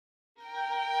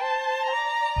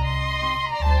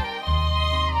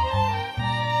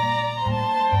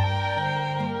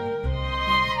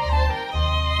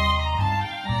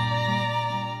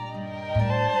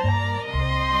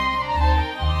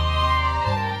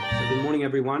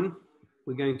everyone.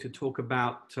 We're going to talk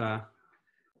about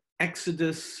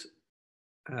Exodus,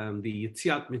 the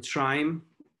Yetziat Mitzrayim,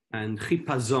 and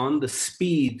Chipazon, the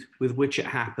speed with which it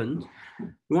happened.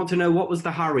 We want to know, what was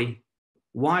the hurry?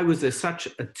 Why was there such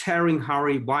a tearing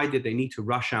hurry? Why did they need to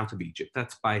rush out of Egypt?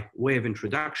 That's by way of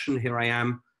introduction. Here I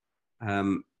am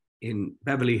in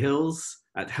Beverly Hills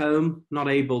at home, not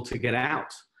able to get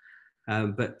out.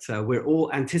 But we're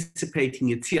all anticipating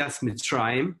Yetzias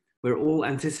Mitzrayim. We're all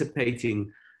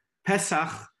anticipating Pesach,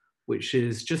 which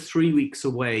is just 3 weeks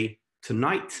away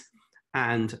tonight.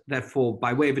 And therefore,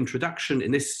 by way of introduction, in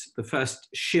this, the first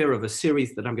shiur of a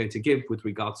series that I'm going to give with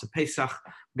regards to Pesach,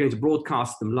 we're going to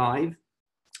broadcast them live.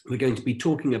 We're going to be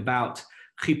talking about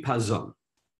Chipazon.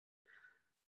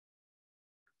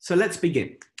 So let's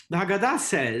begin. The Haggadah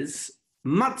says,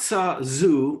 Matzah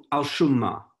zu al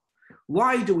shumma.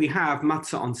 Why do we have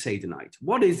matzah on Seder night?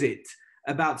 What is it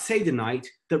about Seder night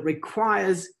that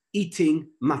requires eating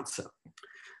matzah?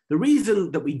 The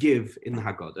reason that we give in the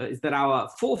Haggadah is that our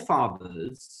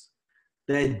forefathers,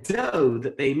 their dough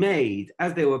that they made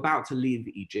as they were about to leave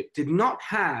Egypt, did not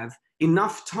have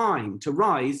enough time to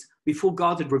rise before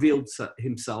God had revealed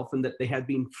himself and that they had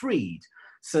been freed.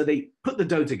 So they put the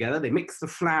dough together, they mixed the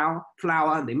flour,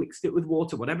 and they mixed it with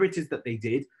water, whatever it is that they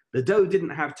did. The dough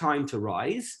didn't have time to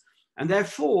rise. And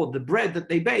therefore, the bread that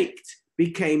they baked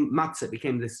became matzah,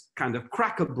 became this kind of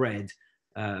cracker bread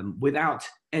without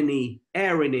any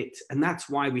air in it. And that's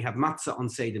why we have matzah on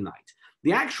Seder night.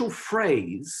 The actual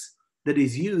phrase that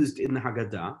is used in the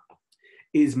Haggadah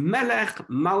is Melech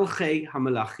Malchei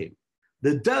Ha-Melachim.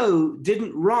 The dough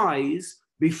didn't rise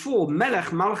before Melech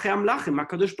Malchei Ha-Melachim,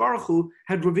 HaKadosh Baruch Hu,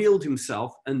 had revealed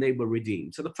himself and they were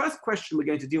redeemed. So the first question we're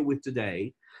going to deal with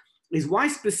today is why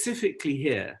specifically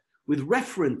here, with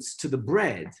reference to the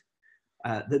bread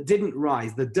that didn't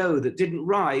rise, the dough that didn't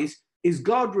rise, is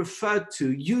God referred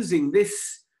to using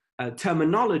this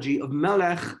terminology of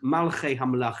Melech Malchei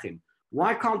Ha-Melachim?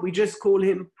 Why can't we just call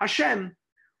him Hashem?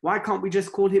 Why can't we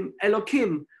just call him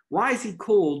Elokim? Why is he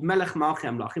called Melech Malchei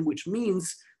Ha-Melachim, which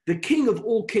means the king of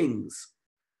all kings?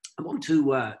 I want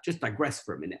to just digress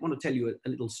for a minute. I want to tell you a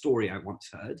little story I once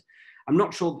heard. I'm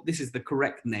not sure that this is the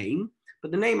correct name, but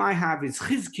the name I have is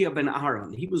Chizkiah ben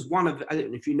Aaron. He was one of, I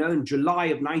don't know if you know, in July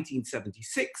of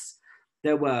 1976,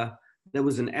 there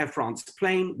was an Air France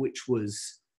plane which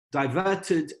was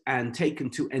diverted and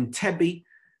taken to Entebbe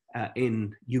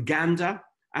in Uganda.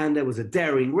 And there was a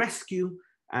daring rescue.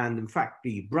 And in fact,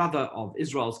 the brother of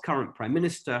Israel's current prime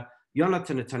minister,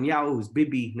 Yonatan Netanyahu, who's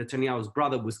Bibi Netanyahu's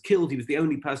brother, was killed. He was the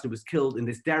only person who was killed in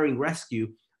this daring rescue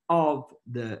of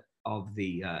the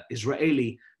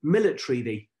Israeli military.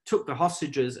 They took the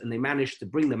hostages and they managed to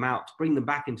bring them out, bring them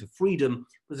back into freedom.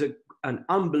 It was an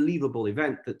unbelievable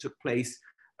event that took place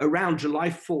around July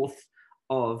 4th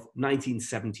of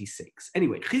 1976.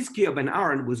 Anyway, Chizkiah ben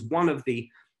Aaron was one of the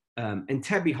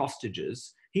Entebbe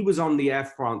hostages. He was on the Air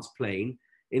France plane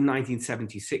in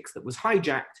 1976 that was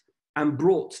hijacked and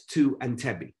brought to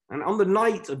Entebbe. And on the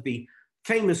night of the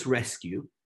famous rescue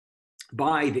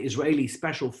by the Israeli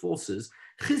special forces,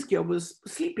 Chizkiah was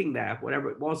sleeping there, whatever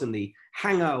it was, in the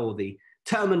hangar or the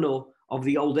terminal of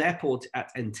the old airport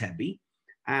at Entebbe.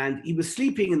 And he was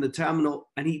sleeping in the terminal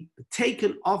and he'd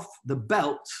taken off the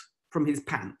belt from his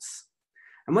pants.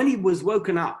 And when he was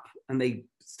woken up and they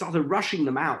started rushing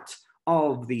them out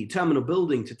of the terminal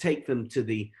building to take them to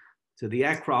the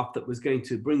aircraft that was going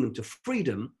to bring them to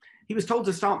freedom, he was told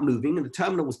to start moving and the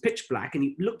terminal was pitch black and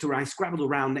he looked around, scrabbled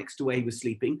around next to where he was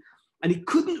sleeping and he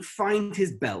couldn't find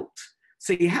his belt.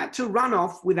 So he had to run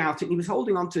off without it. He was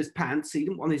holding onto his pants, so he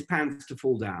didn't want his pants to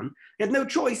fall down. He had no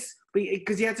choice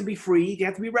because he had to be freed, he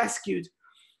had to be rescued.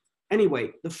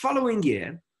 Anyway, the following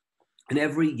year, and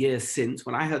every year since,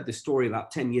 when I heard this story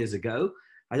about 10 years ago,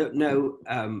 I don't know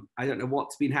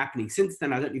what's been happening since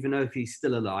then. I don't even know if he's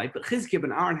still alive. But Chizkiah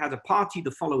ben Aaron had a party the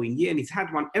following year, and he's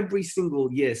had one every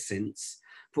single year since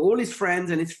for all his friends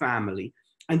and his family.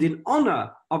 And in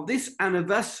honor of this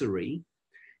anniversary,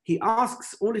 he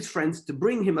asks all his friends to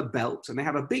bring him a belt, and they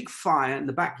have a big fire in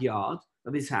the backyard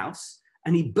of his house,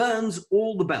 and he burns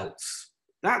all the belts.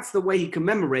 That's the way he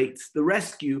commemorates the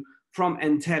rescue from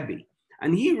Entebbe.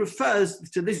 And he refers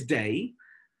to this day,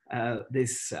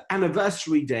 this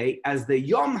anniversary day, as the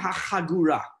Yom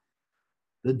HaChagura,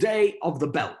 the day of the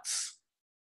belts.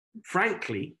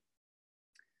 Frankly,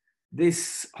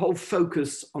 this whole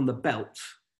focus on the belt,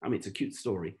 I mean, it's a cute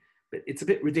story, but it's a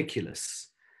bit ridiculous.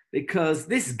 Because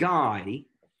this guy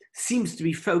seems to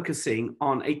be focusing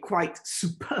on a quite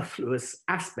superfluous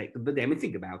aspect of the day. I mean,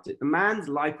 think about it. The man's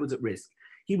life was at risk.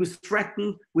 He was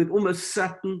threatened with almost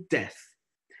certain death.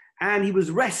 And he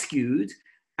was rescued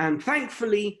And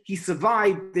thankfully, he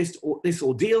survived this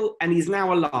ordeal and he's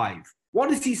now alive.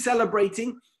 What is he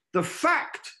celebrating? The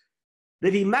fact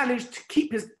that he managed to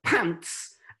keep his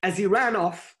pants as he ran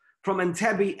off from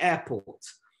Entebbe airport.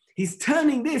 He's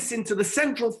turning this into the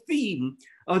central theme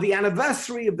of the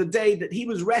anniversary of the day that he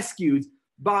was rescued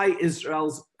by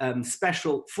Israel's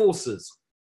special forces.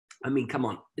 I mean, come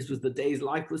on, this was the day his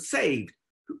life was saved.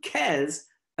 Who cares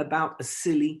about a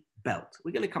silly belt?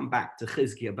 We're going to come back to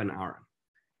Chizkiah ben Aaron.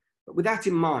 But with that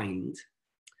in mind,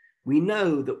 we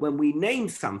know that when we name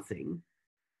something,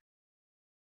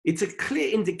 it's a clear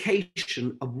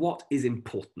indication of what is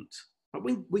important.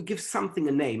 When we give something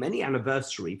a name, any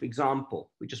anniversary, for example,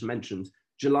 we just mentioned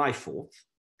July 4th.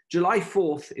 July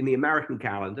 4th in the American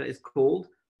calendar is called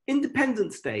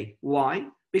Independence Day. Why?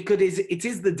 Because it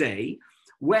is the day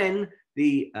when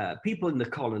the people in the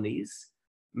colonies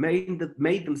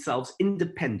made themselves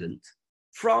independent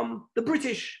from the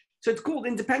British. So it's called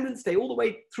Independence Day all the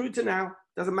way through to now.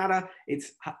 Doesn't matter.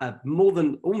 It's more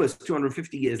than almost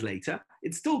 250 years later.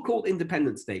 It's still called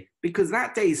Independence Day because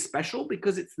that day is special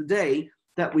because it's the day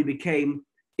that we became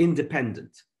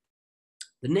independent.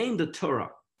 The name the Torah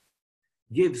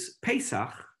gives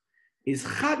Pesach is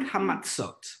Chag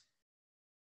Hamatzot.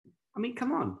 I mean,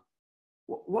 come on.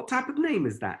 What type of name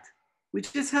is that? We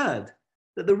just heard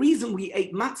that the reason we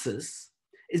ate matzahs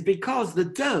is because the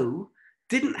dough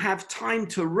didn't have time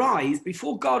to rise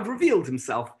before God revealed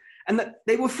himself and that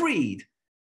they were freed.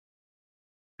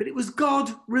 But it was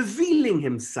God revealing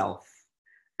himself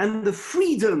and the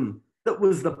freedom that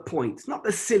was the point, not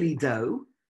the silly dough.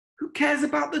 Who cares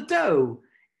about the dough?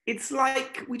 It's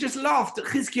like we just laughed at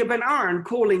Chizkiah ben Aaron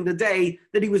calling the day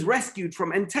that he was rescued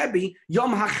from Entebbe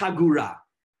Yom HaChagura.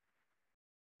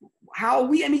 How are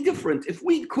we any different? If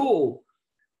we call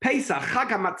Pesach Chag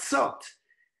Hamatzot,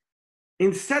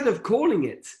 instead of calling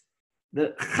it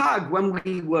the Chag when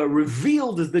we were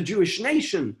revealed as the Jewish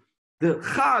nation, the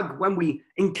Chag when we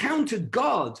encountered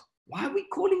God, why are we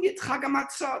calling it Chag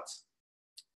Hamatzot?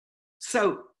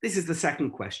 So this is the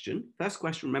second question. First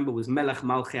question, remember, was Melech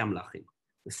Malchei Ha-Melachim.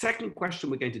 The second question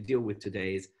we're going to deal with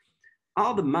today is,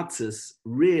 are the matzahs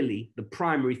really the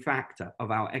primary factor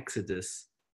of our exodus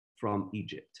from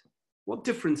Egypt? What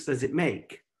difference does it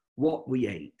make what we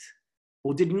ate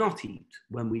or did not eat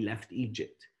when we left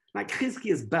Egypt? Like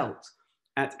Chizkiah's belt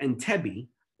at Entebbe,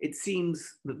 it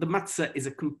seems that the matzah is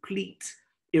a complete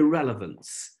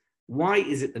irrelevance. Why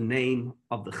is it the name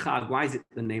of the Chag? Why is it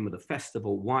the name of the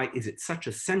festival? Why is it such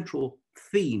a central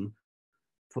theme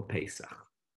for Pesach?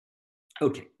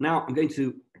 Okay, now I'm going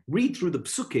to read through the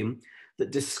psukim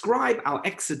that describe our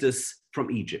exodus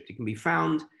from Egypt. It can be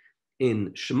found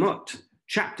in Shemot,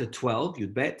 chapter 12,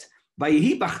 Yud Bet.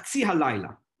 Vayehi b'chtzi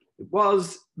halayla. It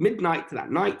was midnight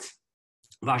that night.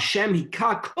 Vashem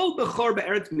hika kol bechor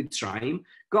be'eretz Mitzrayim.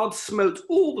 God smote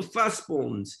all the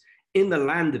firstborns in the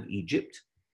land of Egypt.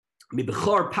 Mi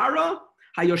bechor para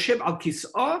hayoshev al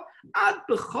kis'ah ad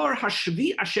bechor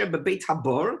hashvi asher bebeit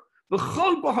habor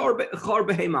v'chol bechor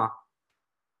behema.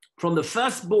 From the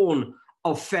firstborn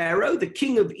of Pharaoh, the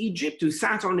king of Egypt, who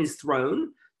sat on his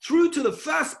throne, through to the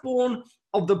firstborn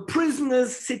of the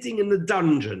prisoners sitting in the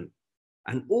dungeon,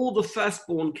 and all the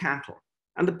firstborn cattle.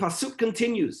 And the pasuk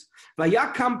continues,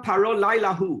 Vayakam paro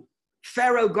lailahu.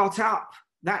 Pharaoh got up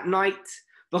that night,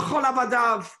 v'chol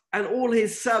avadav, and all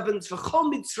his servants,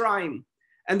 v'chol Mitzrayim,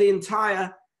 and the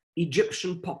entire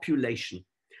Egyptian population.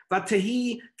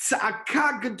 V'tehi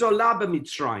tza'aka gedola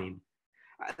b'Mitzrayim.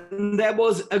 And there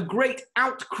was a great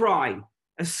outcry,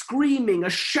 a screaming, a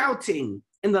shouting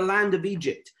in the land of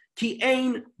Egypt. Ki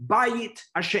ein bayit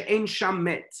asher ein sham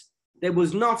met. There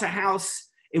was not a house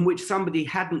in which somebody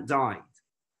hadn't died.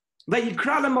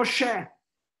 Vayikra Moshe,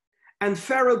 and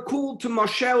Pharaoh called to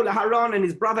Moshe Aaron and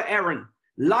his brother Aaron.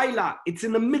 Laila, it's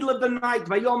in the middle of the night.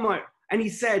 Vayomer, and he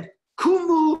said,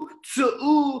 Kumu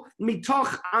tzu'u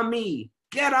mitoch ami.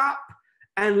 Get up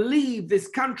and leave this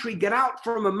country, get out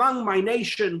from among my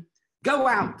nation, go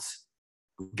out.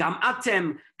 Gam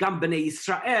atem, gam bnei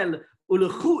Yisrael,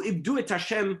 ulechu ibdu et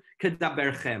Hashem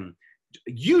kedaberchem.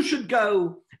 You should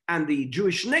go, and the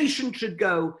Jewish nation should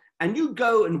go, and you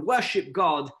go and worship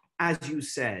God as you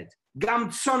said. Gam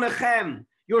tzonechem,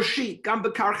 your sheep, gam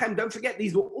bekarchem. Don't forget,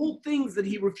 these were all things that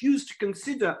he refused to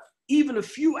consider even a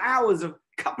few hours of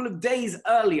couple of days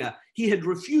earlier. He had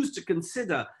refused to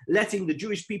consider letting the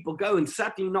Jewish people go, and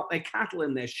certainly not their cattle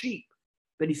and their sheep.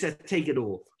 But he said, take it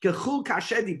all.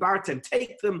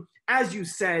 Take them as you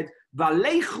said.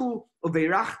 Valechu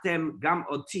uverachtem gam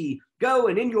oti. Go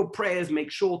and in your prayers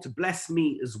make sure to bless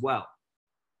me as well.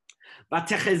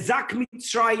 Vatechezak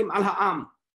Mitzrayim al ha'am.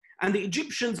 And the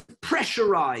Egyptians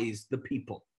pressurized the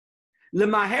people.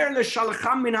 Lemaher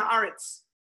leshalacham min haaretz,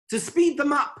 to speed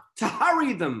them up, to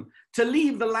hurry them, to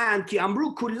leave the land. Ki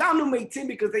amru kulanu meitim,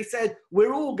 because they said,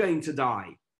 we're all going to die.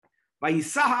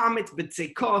 Vayisah ha'amet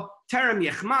b'tzeko terem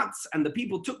yechmatz, and the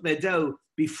people took their dough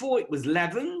before it was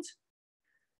leavened.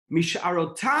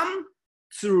 Mish'arotam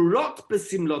tzururot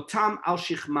b'simlotam al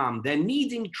shichmam, their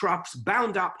kneading troughs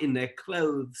bound up in their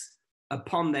clothes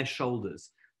upon their shoulders.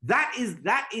 That is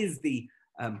the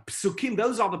psukim,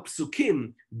 those are the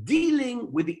psukim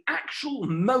dealing with the actual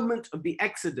moment of the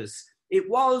Exodus. It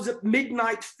was at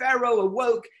midnight, Pharaoh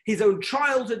awoke, his own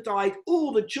child had died,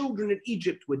 all the children in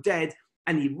Egypt were dead,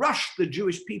 and he rushed the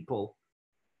Jewish people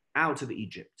out of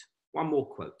Egypt. One more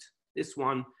quote. This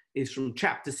one is from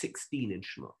chapter 16 in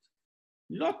Shemot.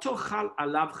 Lo tochal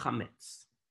alav chametz.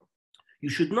 You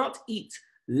should not eat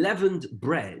leavened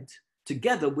bread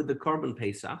together with the Korban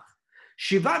Pesach.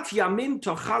 Shivat yamim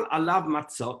tochal alav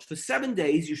matzot. For 7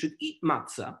 days you should eat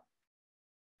matzah.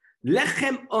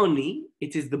 Lechem oni,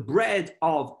 it is the bread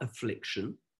of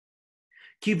affliction.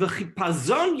 Ki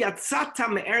v'chipazon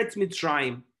yatzata me'eretz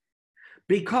Mitzrayim,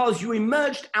 because you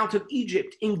emerged out of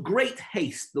Egypt in great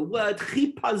haste. The word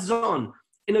chipazon,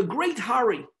 in a great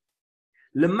hurry.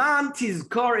 Leman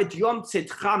tizkor et yom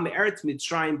tzetcha me'eretz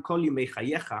Mitzrayim kol yimei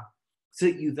chayecha, so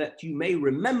that you may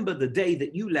remember the day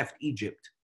that you left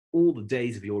Egypt, all the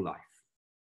days of your life.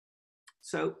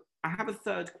 So I have a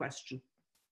third question.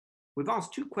 We've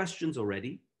asked 2 questions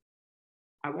already.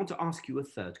 I want to ask you a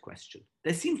third question.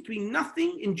 There seems to be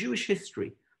nothing in Jewish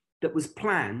history that was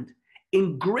planned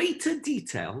in greater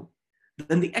detail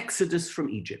than the Exodus from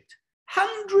Egypt.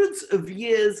 Hundreds of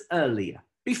years earlier,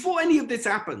 before any of this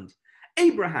happened,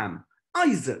 Abraham,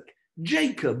 Isaac,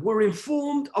 Jacob were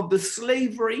informed of the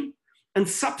slavery and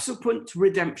subsequent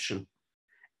redemption.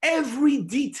 Every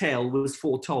detail was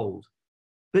foretold.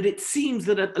 But it seems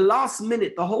that at the last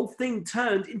minute, the whole thing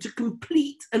turned into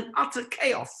complete and utter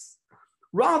chaos.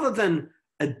 Rather than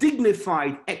a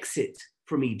dignified exit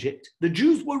from Egypt, the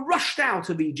Jews were rushed out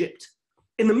of Egypt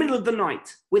in the middle of the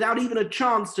night without even a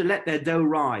chance to let their dough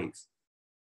rise.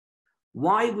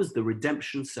 Why was the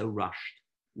redemption so rushed?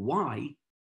 Why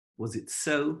was it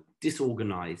so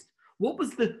disorganized? What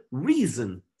was the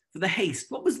reason for the haste?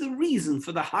 What was the reason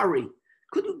for the hurry?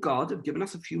 Couldn't God have given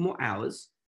us a few more hours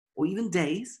or even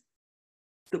days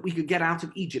that we could get out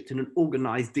of Egypt in an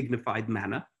organized, dignified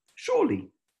manner?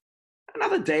 Surely.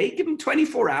 Another day, give them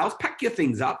 24 hours, pack your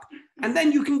things up, and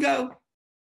then you can go.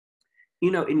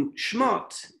 You know, in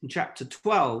Shemot, in chapter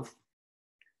 12,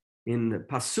 in the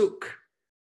Pasuk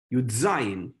Yud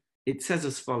Zayin, it says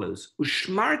as follows,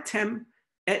 Ushmartem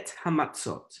et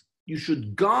hamatzot. You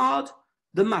should guard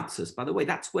the matzahs. By the way,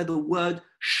 that's where the word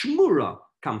shmura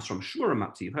comes from. Shmura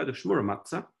matzah. You've heard of shmura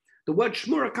matzah. The word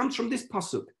shmura comes from this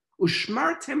pasuk.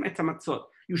 Ushmartem et hamatzot.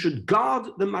 You should guard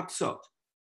the matzot.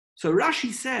 So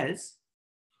Rashi says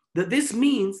that this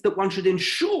means that one should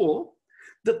ensure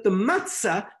that the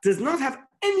matzah does not have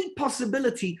any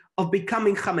possibility of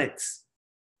becoming chametz.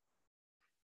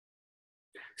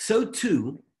 So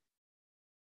too,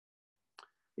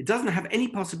 it doesn't have any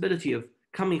possibility of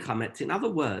coming chametz. In other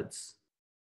words,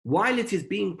 while it is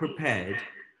being prepared,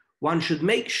 one should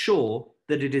make sure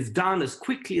that it is done as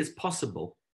quickly as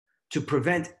possible to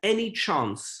prevent any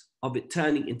chance of it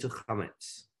turning into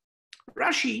chametz.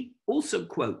 Rashi also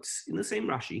quotes, in the same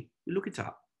Rashi, you look it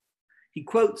up, he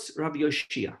quotes Rabbi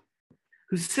Yoshia,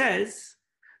 who says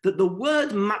that the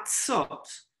word matzot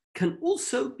can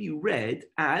also be read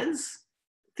as,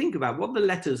 think about what the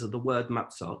letters of the word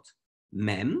matzot,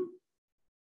 mem,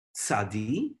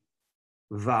 tzadi,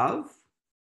 vav,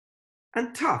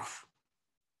 and taf.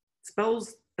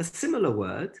 Spells a similar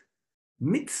word,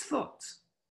 mitzvot.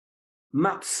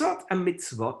 Matzot and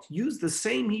mitzvot use the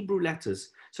same Hebrew letters.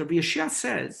 So Yeshua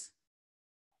says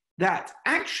that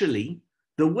actually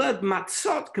the word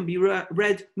matzot can be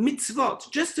read mitzvot,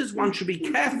 just as one should be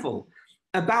careful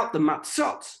about the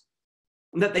matzot,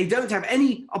 that they don't have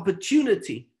any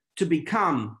opportunity to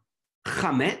become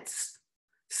chametz.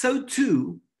 So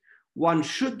too, one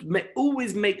should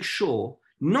always make sure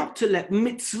not to let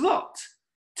mitzvot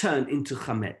turn into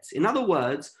chametz. In other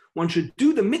words, one should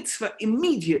do the mitzvah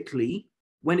immediately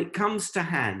when it comes to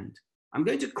hand. I'm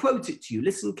going to quote it to you.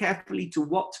 Listen carefully to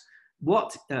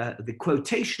what the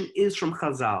quotation is from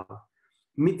Chazal.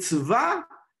 Mitzvah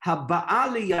haba'a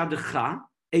liyadcha,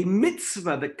 a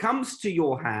mitzvah that comes to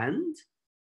your hand,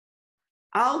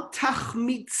 al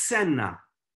tachmitzena,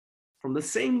 from the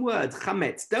same word,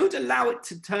 chametz. Don't allow it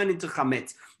to turn into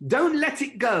chametz. Don't let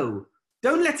it go.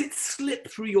 Don't let it slip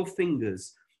through your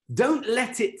fingers. Don't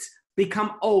let it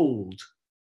become old.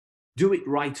 Do it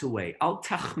right away. Al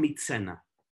tachmitzena.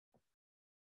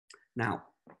 Now,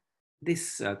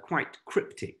 this quite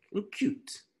cryptic and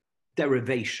cute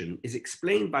derivation is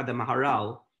explained by the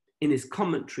Maharal in his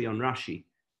commentary on Rashi.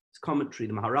 His commentary,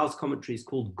 the Maharal's commentary, is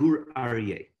called Gur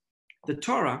Aryeh. The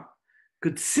Torah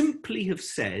could simply have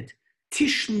said,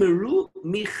 Tishmeru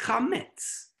mi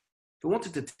chametz. If I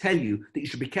wanted to tell you that you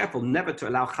should be careful never to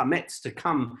allow chametz to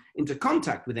come into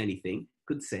contact with anything,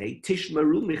 could say,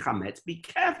 Tishmeru mi chametz, be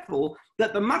careful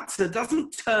that the matzah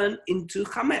doesn't turn into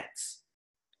chametz.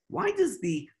 Why does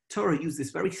the Torah use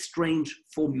this very strange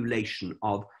formulation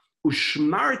of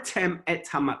ushmartem et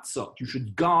hamatzot? You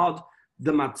should guard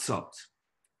the matzot.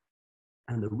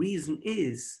 And the reason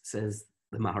is, says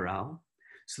the Maharal,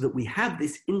 so that we have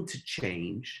this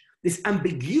interchange, this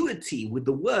ambiguity with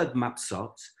the word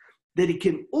matzot, that it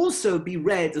can also be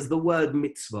read as the word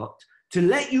mitzvot, to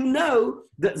let you know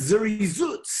that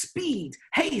zerizut, speed,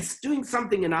 haste, doing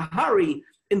something in a hurry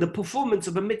in the performance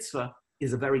of a mitzvah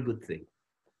is a very good thing.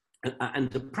 And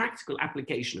the practical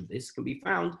application of this can be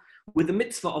found with the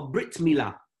mitzvah of Brit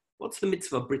Milah. What's the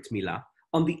mitzvah of Brit Milah?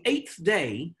 On the 8th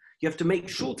day, you have to make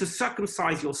sure to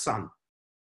circumcise your son.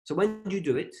 So when do you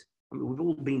do it? I mean, we've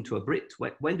all been to a Brit.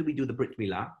 When do we do the Brit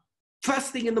Milah?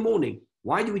 First thing in the morning.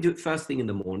 Why do we do it first thing in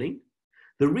the morning?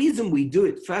 The reason we do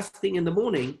it first thing in the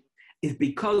morning is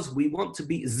because we want to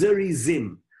be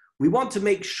zerizim. We want to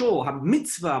make sure,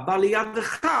 mitzvah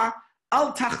baliyadcha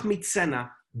al tachmitzena.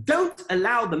 Don't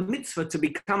allow the mitzvah to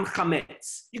become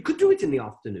chametz. You could do it in the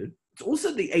afternoon. It's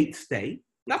also the 8th day.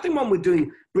 Nothing wrong with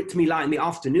doing Brit Milah in the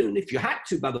afternoon. If you had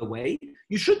to, by the way,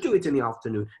 you should do it in the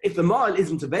afternoon. If the Moel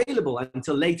isn't available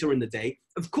until later in the day,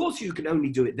 of course you can only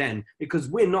do it then because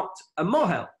we're not a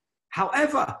Mohel.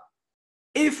 However,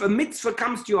 if a mitzvah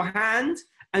comes to your hand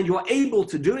and you're able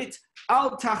to do it,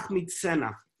 al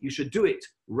tachmitzena, you should do it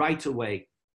right away.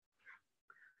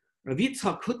 Rav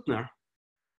Yitzchak Hutner,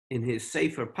 in his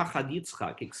Sefer Pachad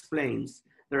Yitzchak, explains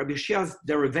that Rabbi Shiur's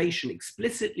derivation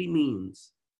explicitly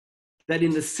means that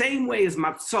in the same way as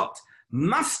matzot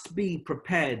must be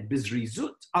prepared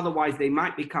bizrizut, otherwise they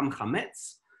might become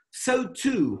chametz, so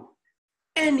too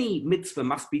any mitzvah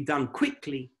must be done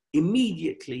quickly,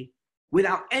 immediately,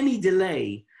 without any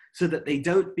delay, so that they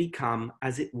don't become,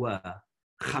 as it were,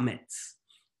 chametz.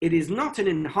 It is not an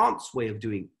enhanced way of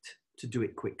doing it, to do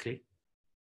it quickly.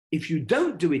 If you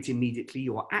don't do it immediately,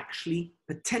 you're actually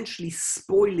potentially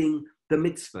spoiling the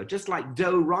mitzvah, just like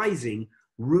dough rising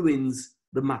ruins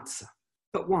the matzah.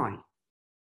 But why?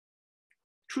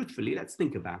 Truthfully, let's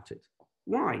think about it.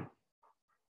 Why?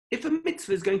 If a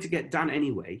mitzvah is going to get done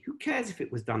anyway, who cares if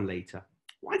it was done later?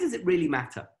 Why does it really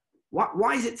matter?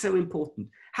 Why is it so important?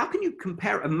 How can you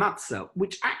compare a matzah,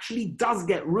 which actually does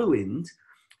get ruined?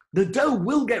 The dough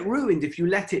will get ruined if you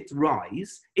let it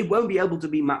rise. It won't be able to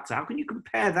be matzah. How can you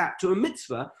compare that to a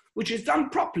mitzvah, which is done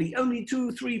properly only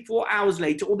 2, 3, 4 hours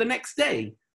later or the next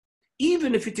day?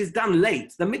 Even if it is done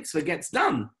late, the mitzvah gets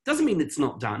done. Doesn't mean it's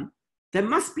not done. There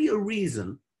must be a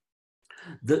reason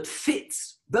that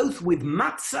fits both with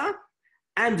matzah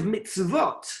and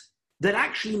mitzvot that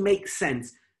actually makes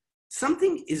sense.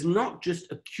 Something is not just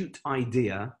a cute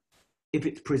idea if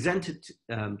it's presented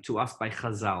to us by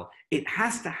Chazal. It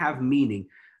has to have meaning.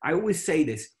 I always say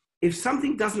this, if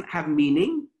something doesn't have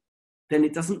meaning, then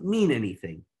it doesn't mean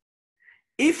anything.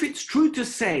 If it's true to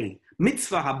say,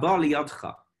 mitzvah haba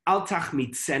liyadcha al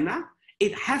tachmitzena,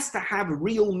 it has to have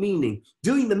real meaning.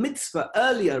 Doing the mitzvah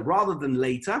earlier rather than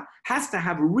later has to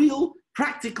have real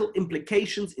practical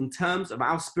implications in terms of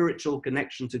our spiritual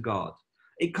connection to God.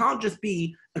 It can't just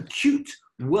be a cute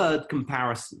word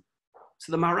comparison.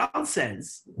 So the Maharal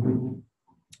says,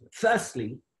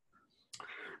 firstly,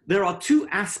 there are 2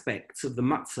 aspects of the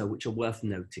matzah which are worth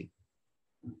noting.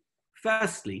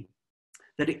 Firstly,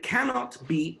 that it cannot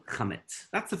be chametz.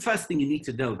 That's the first thing you need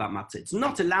to know about matzah. It's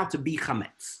not allowed to be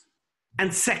chametz.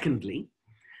 And secondly,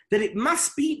 that it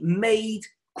must be made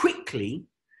quickly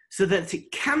so that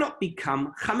it cannot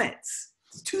become chametz.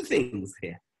 There's 2 things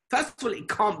here. First of all, it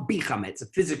can't be chametz. A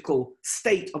physical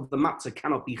state of the matzah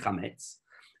cannot be chametz.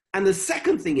 And the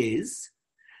second thing is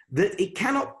that it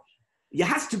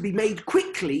has to be made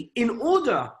quickly in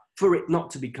order for it not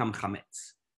to become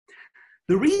chametz.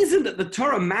 The reason that the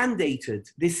Torah mandated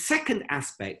this second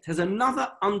aspect has another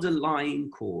underlying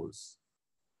cause.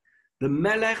 The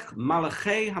Melech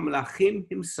Malchei Ha-Melachim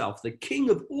himself, the king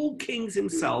of all kings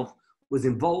himself, was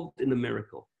involved in the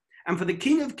miracle. And for the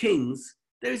King of Kings,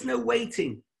 there is no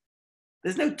waiting.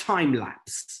 There's no time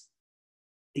lapse.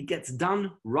 It gets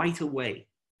done right away.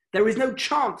 There is no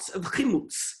chance of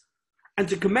chimutz. And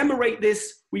to commemorate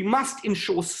this, we must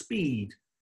ensure speed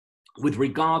with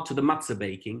regard to the matzah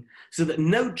baking so that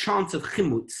no chance of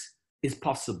chimutz is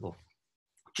possible.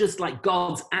 Just like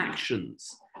God's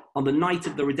actions on the night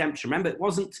of the redemption. Remember, it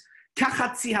wasn't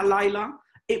kachatzi halayla,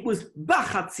 it was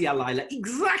bachatzi halayla,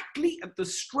 exactly at the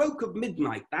stroke of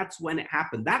midnight. That's when it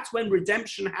happened. That's when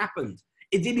redemption happened.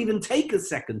 It didn't even take a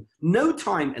second. No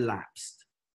time elapsed.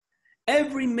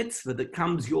 Every mitzvah that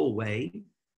comes your way,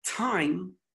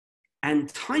 time and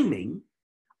timing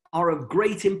are of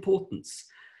great importance.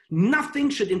 Nothing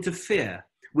should interfere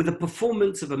with the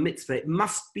performance of a mitzvah. It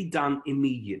must be done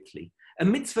immediately. A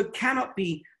mitzvah cannot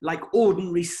be like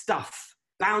ordinary stuff,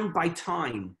 bound by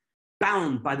time,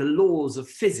 bound by the laws of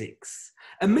physics.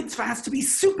 A mitzvah has to be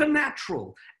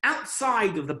supernatural,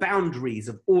 outside of the boundaries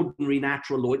of ordinary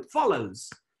natural law. It follows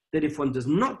that if one does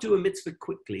not do a mitzvah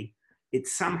quickly, it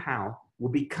somehow will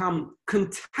become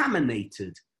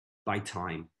contaminated by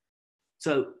time.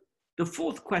 So the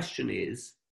fourth question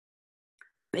is,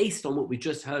 based on what we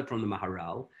just heard from the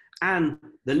Maharal and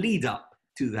the lead up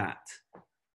to that,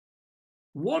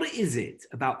 what is it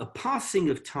about the passing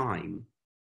of time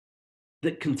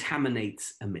that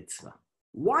contaminates a mitzvah?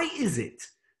 Why is it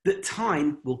that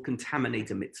time will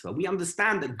contaminate a mitzvah? We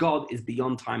understand that God is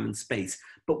beyond time and space,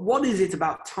 but what is it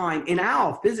about time in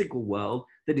our physical world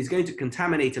that is going to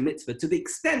contaminate a mitzvah to the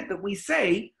extent that we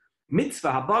say,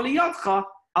 mitzvah haba liyadcha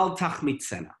al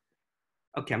tachmitzena?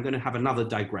 Okay, I'm going to have another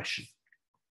digression.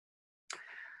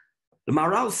 The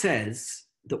Maharal says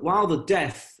that while the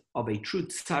death of a true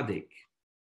tzaddik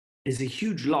is a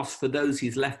huge loss for those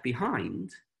he's left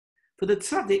behind, for the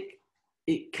tzaddik,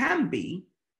 it can be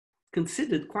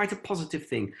considered quite a positive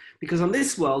thing, because on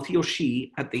this world, he or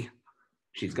she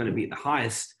she's going to be at the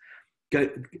highest,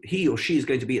 he or she is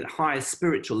going to be at the highest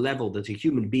spiritual level that a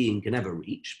human being can ever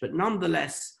reach, but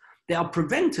nonetheless, they are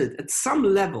prevented at some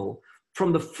level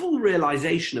from the full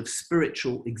realization of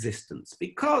spiritual existence,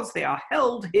 because they are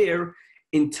held here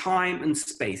in time and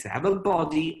space. They have a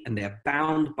body and they're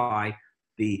bound by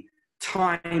the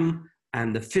time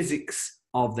and the physics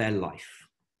of their life.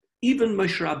 Even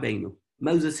Moshe Rabbeinu,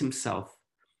 Moses himself,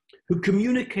 who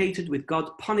communicated with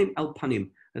God panim el panim,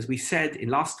 as we said in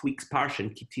last week's Parsha in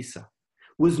Kitisa,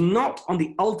 was not on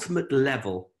the ultimate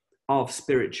level of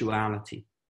spirituality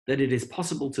that it is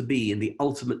possible to be in the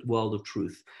ultimate world of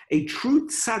truth. A true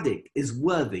tzaddik is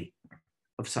worthy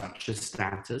of such a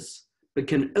status, but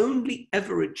can only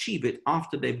ever achieve it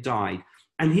after they've died.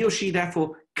 And he or she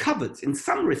therefore covets, in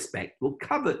some respect, will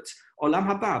covet olam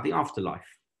haba, the afterlife.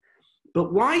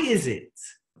 But why is it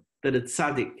that a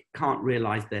tzaddik can't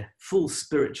realize their full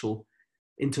spiritual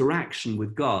interaction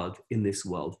with God in this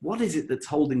world? What is it that's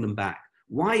holding them back?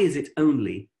 Why is it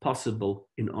only possible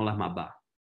in olam haba?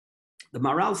 The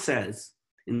Maharal says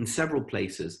in several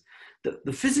places that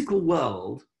the physical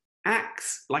world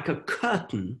acts like a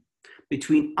curtain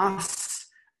between us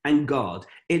and God.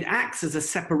 It acts as a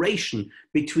separation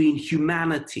between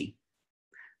humanity,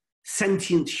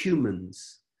 sentient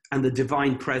humans, and the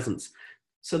divine presence.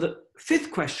 So the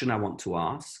fifth question I want to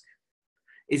ask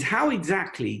is, how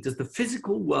exactly does the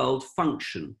physical world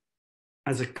function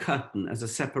as a curtain, as a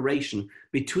separation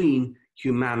between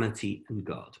humanity and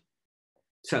God?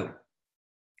 So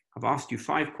I've asked you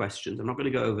 5 questions. I'm not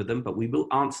going to go over them, but we will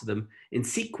answer them in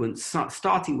sequence,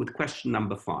 starting with question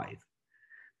number 5.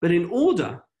 But in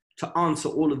order to answer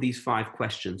all of these 5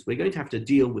 questions, we're going to have to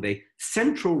deal with a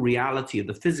central reality of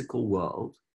the physical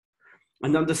world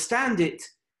and understand it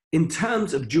in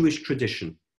terms of Jewish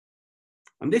tradition.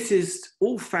 And this is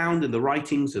all found in the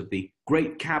writings of the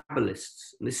great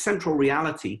Kabbalists. And this central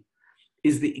reality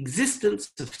is the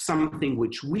existence of something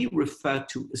which we refer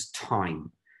to as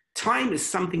time. Time is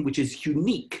something which is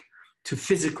unique to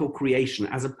physical creation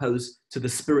as opposed to the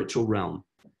spiritual realm.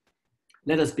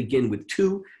 Let us begin with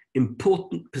 2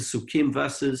 important Pesukim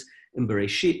verses in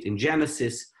Bereshit, in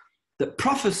Genesis, that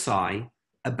prophesy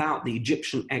about the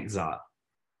Egyptian exile.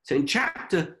 So in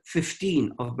chapter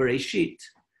 15 of Bereshit,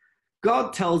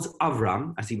 God tells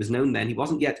Avram, as he was known then, he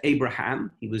wasn't yet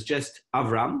Abraham, he was just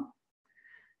Avram,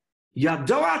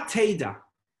 Yadoa Teda,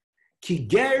 Ki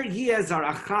ger yeh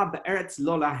zaracha be'eretz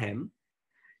lo lahem.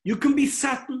 You can be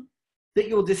certain that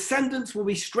your descendants will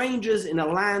be strangers in a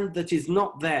land that is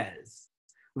not theirs.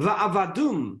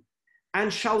 Va'avadum,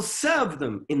 and shall serve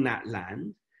them in that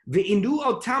land. Ve'indu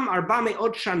otam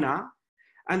 400 shana,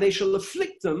 and they shall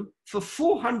afflict them for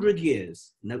 400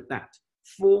 years. Note that,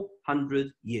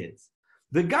 400 years.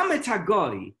 V'gam et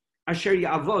hagoy asher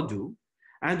ya'avodu,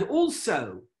 and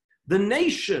also the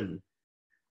nation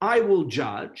I will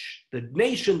judge, the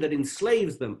nation that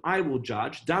enslaves them, I will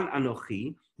judge, Dan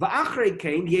Anochi, Va'achrei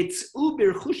kain yetz'u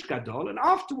birchush gadol, and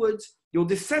afterwards your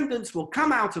descendants will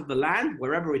come out of the land,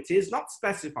 wherever it is, not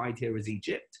specified here as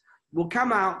Egypt, will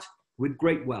come out with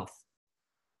great wealth.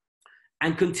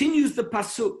 And continues the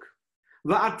pasuk,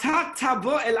 Va'ata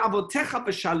tavo el avotecha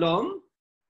b'shalom,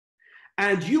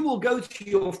 and you will go to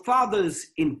your fathers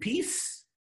in peace.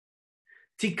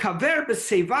 Tikaver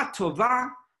b'seva tova,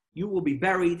 you will be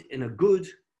buried in a good,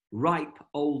 ripe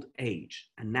old age.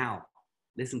 And now,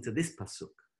 listen to this pasuk.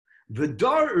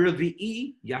 V'dor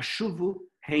revi'i yashuvu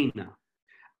heina,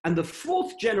 and the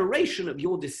fourth generation of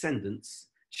your descendants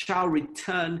shall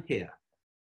return here.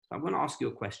 So I'm going to ask you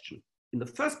a question. In the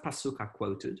first pasuk I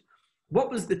quoted, what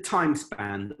was the time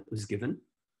span that was given?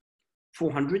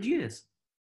 400 years.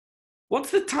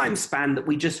 What's the time span that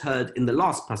we just heard in the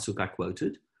last pasuk I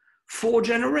quoted? 4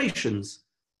 generations.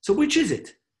 So which is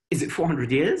it? Is it 400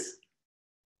 years?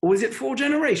 Or is it 4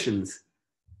 generations?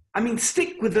 I mean,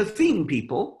 stick with the theme,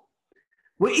 people.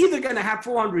 We're either going to have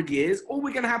 400 years or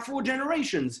we're going to have 4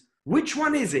 generations. Which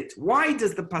one is it? Why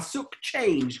does the pasuk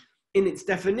change in its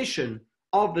definition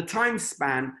of the time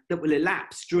span that will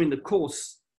elapse during the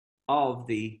course of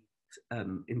the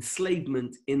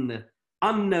enslavement in the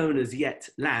unknown as yet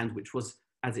land, which was,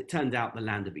 as it turned out, the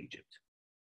land of Egypt?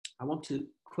 I want to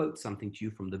quote something to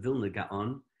you from the Vilna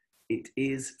Gaon. It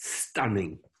is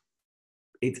stunning.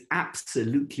 It's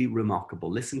absolutely remarkable.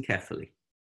 Listen carefully.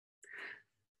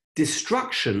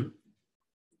 Destruction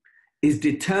is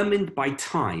determined by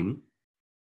time,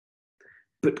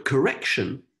 but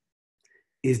correction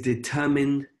is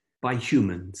determined by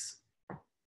humans.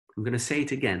 I'm going to say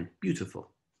it again.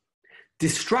 Beautiful.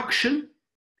 Destruction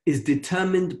is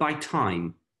determined by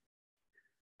time.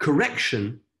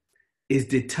 Correction is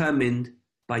determined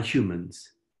by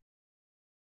humans.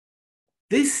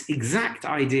 This exact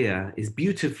idea is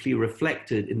beautifully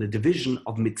reflected in the division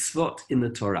of mitzvot in the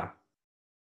Torah.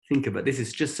 Think about it. This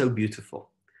is just so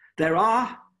beautiful. There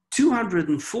are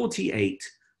 248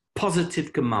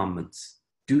 positive commandments.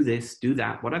 Do this, do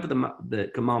that, whatever the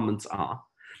commandments are.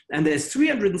 And there's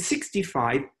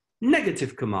 365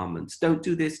 negative commandments. Don't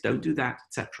do this, don't do that,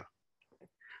 etc.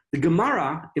 The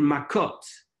Gemara in Makot,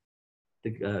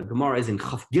 the Gemara is in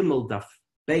Chaf Gimel Daf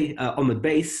Omid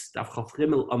Beis, Daf Chaf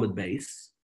Gimel Omid Beis,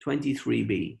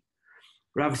 23b.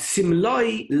 Rav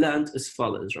Simloi learned as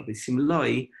follows. Rabbi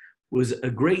Simloi was a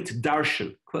great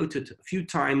darshan, quoted a few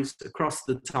times across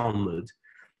the Talmud.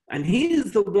 And he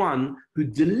is the one who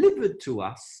delivered to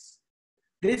us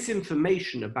this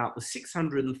information about the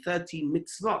 613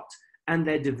 mitzvot and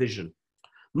their division.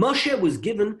 Moshe was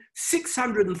given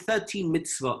 613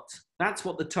 mitzvot. That's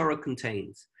what the Torah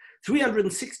contains.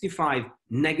 365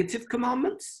 negative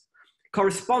commandments,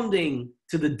 corresponding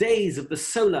to the days of the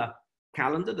solar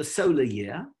calendar, the solar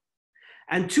year,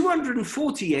 and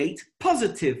 248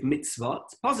 positive mitzvot,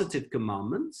 positive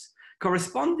commandments,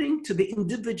 corresponding to the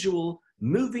individual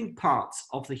moving parts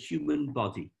of the human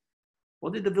body.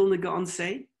 What did the Vilna Gaon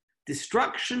say?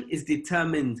 Destruction is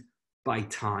determined by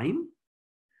time,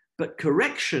 but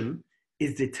correction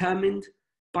is determined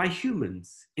by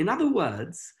humans. In other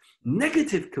words,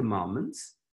 negative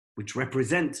commandments, which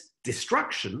represent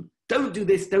destruction, don't do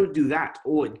this, don't do that,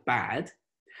 or it's bad,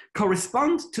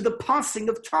 correspond to the passing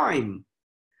of time.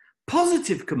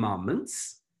 Positive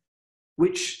commandments,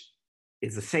 which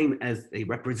is the same as they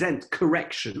represent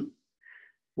correction,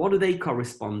 what do they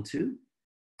correspond to?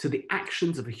 To the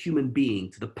actions of a human being,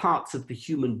 to the parts of the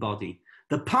human body.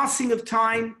 The passing of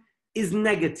time is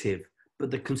negative,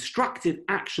 but the constructive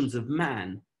actions of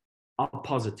man are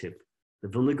positive. The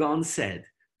Vilna Gaon said,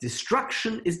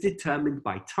 destruction is determined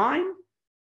by time,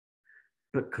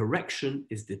 but correction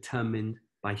is determined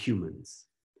by humans.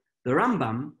 The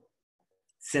Rambam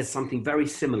says something very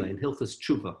similar in Hilchos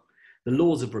Tshuva, the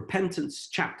Laws of Repentance,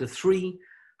 chapter 3,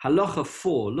 halacha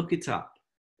 4, look it up.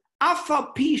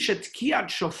 Afal pi shetkiyat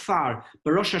shofar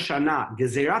b'Rosh Hashanah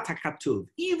gezerat hakatuv,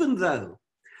 even though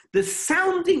the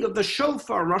sounding of the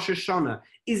shofar Rosh Hashanah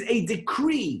is a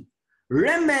decree,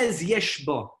 remez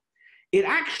yeshbo, it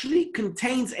actually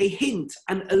contains a hint,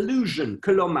 an allusion.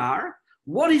 Kolomar,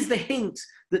 what is the hint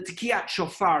that Tekiyat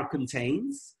Shofar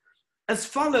contains? As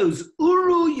follows,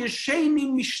 Uru yesheni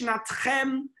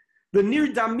mishnatchem, the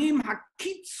nirdamim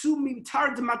hakitsu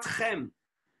mitardmatchem.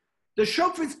 The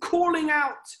shofar is calling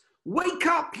out, wake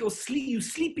up, you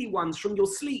sleepy ones from your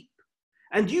sleep.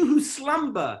 And you who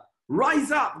slumber,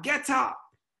 rise up, get up.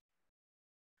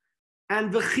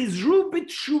 And v'chizru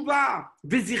b'tshuva,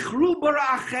 v'zichru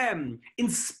bara'achem,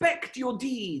 inspect your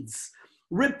deeds,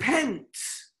 repent,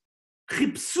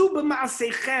 chipsu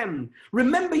b'ma'asechem,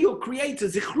 remember your Creator,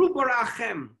 zichru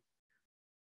bara'achem.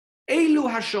 Elu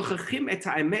hashochachim et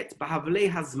ha'emet b'havlei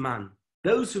hazman,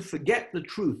 those who forget the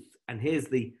truth, and here's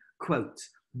the quote,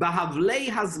 b'havlei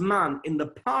hazman, in the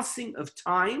passing of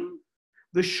time,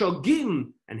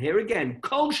 v'shogim, and here again,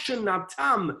 kol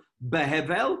shenatam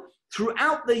behevel,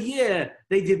 Throughout the year,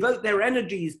 they devote their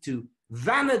energies to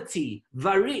vanity,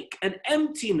 varik, and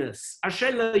emptiness,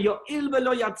 asher lo yo'il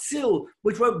velo yatzil,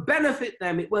 which won't benefit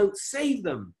them, it won't save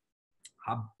them.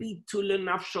 Habitu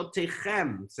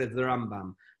lenafshotechem, says the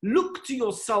Rambam. Look to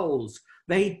your souls.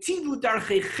 Vehitivu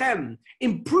darchechem,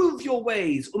 improve your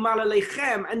ways,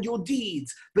 umalalechem, and your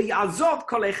deeds. V'yazov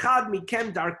kol echad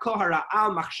mikem darko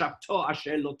hara'a machshavto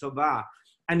asher lo tova.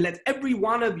 And let every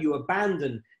one of you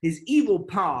abandon his evil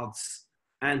paths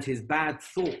and his bad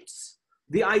thoughts.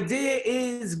 The idea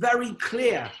is very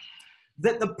clear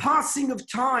that the passing of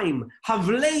time,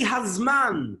 havlei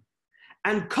hazman,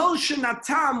 and kol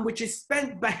shenatam, which is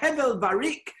spent behevel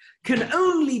varik, can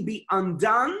only be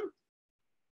undone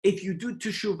if you do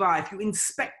teshuvah, if you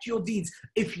inspect your deeds,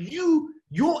 if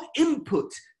your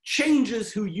input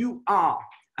changes who you are.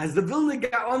 As the Vilna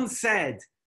Gaon said,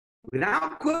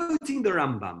 without quoting the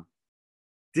Rambam,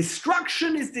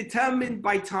 destruction is determined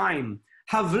by time,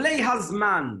 havlei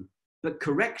hazman, but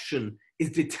correction is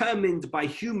determined by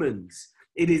humans.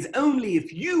 It is only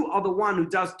if you are the one who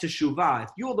does teshuvah, if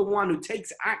you're the one who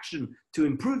takes action to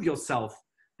improve yourself,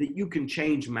 that you can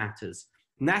change matters.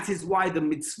 And that is why the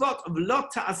mitzvot of lo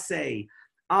ta'aseh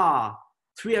are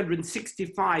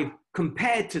 365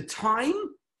 compared to time,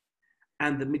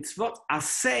 and the mitzvot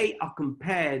aseh are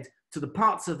compared to the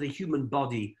parts of the human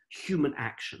body, human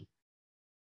action.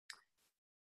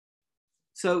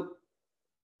 So,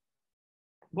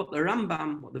 what the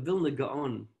Rambam, what the Vilna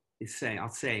Gaon are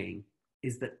saying,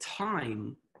 is that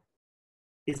time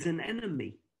is an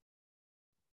enemy.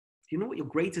 Do you know what your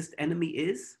greatest enemy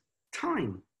is?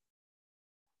 Time.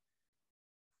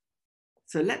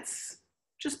 So let's,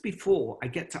 just before I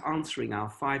get to answering our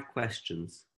 5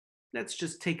 questions, let's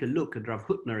just take a look at Rav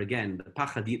Hutner again, the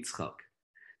Pachad Yitzchak,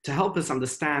 to help us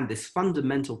understand this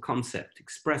fundamental concept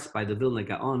expressed by the Vilna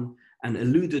Gaon and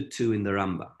alluded to in the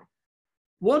Rambam.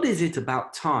 What is it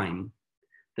about time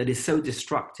that is so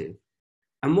destructive?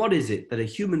 And what is it that a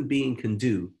human being can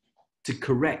do to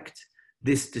correct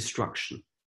this destruction?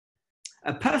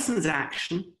 A person's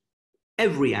action,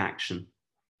 every action,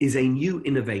 is a new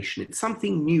innovation. It's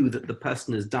something new that the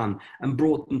person has done and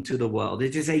brought into the world.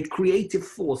 It is a creative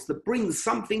force that brings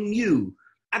something new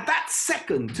at that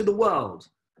second to the world.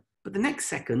 But the next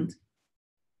second,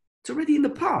 it's already in the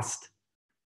past.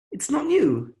 It's not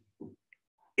new.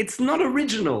 It's not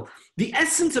original. The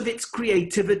essence of its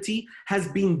creativity has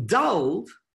been dulled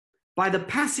by the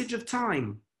passage of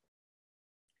time.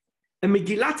 In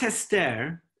Megillat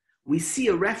Esther, we see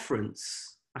a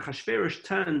reference. Achashverosh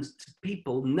turned to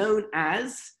people known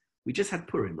as, we just had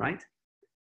Purim, right?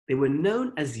 They were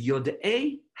known as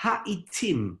Yodei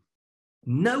Ha'itim,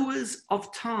 knowers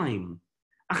of time.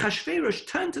 Achashverosh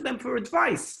turned to them for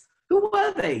advice. Who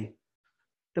were they?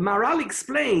 The Maharal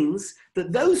explains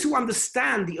that those who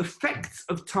understand the effects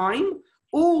of time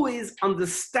always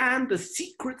understand the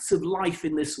secrets of life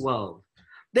in this world.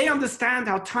 They understand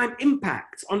how time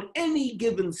impacts on any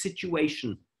given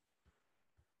situation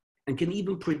and can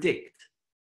even predict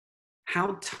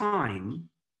how time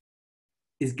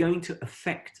is going to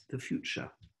affect the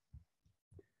future.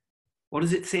 What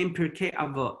does it say in Pirkei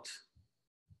Avot?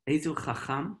 Ezu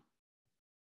Chacham?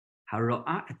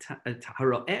 Haro'eh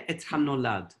et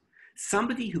hanolad.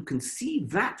 Somebody who can see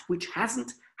that which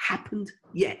hasn't happened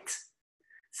yet.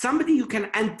 Somebody who can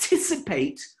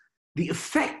anticipate the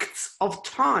effects of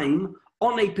time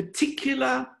on a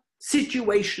particular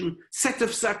situation, set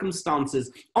of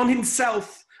circumstances, on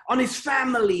himself, on his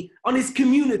family, on his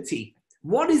community.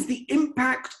 What is the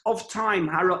impact of time?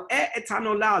 Haro'eh et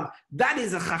hanolad. That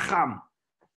is a chacham.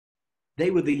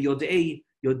 They were the Yodei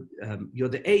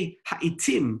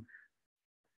Ha'itim,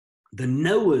 the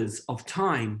knowers of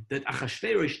time that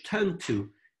Achashverosh turned to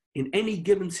in any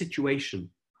given situation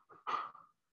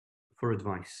for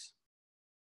advice.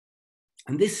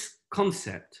 And this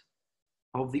concept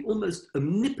of the almost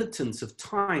omnipotence of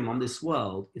time on this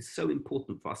world is so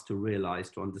important for us to realize,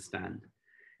 to understand.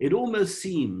 It almost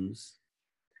seems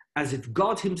as if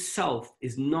God himself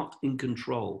is not in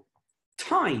control.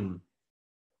 Time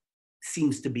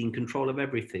seems to be in control of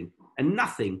everything, and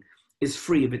nothing is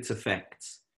free of its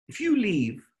effects. If you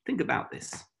leave, think about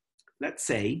this. Let's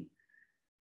say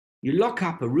you lock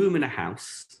up a room in a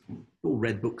house. You all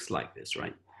read books like this,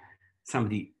 right?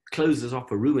 Somebody closes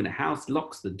off a room in a house,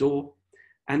 locks the door,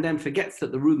 and then forgets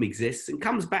that the room exists and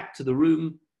comes back to the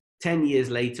room 10 years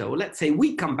later. Or let's say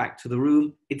we come back to the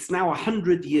room, it's now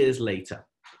 100 years later.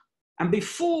 And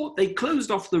before they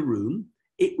closed off the room,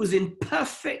 it was in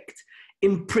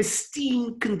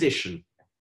pristine condition.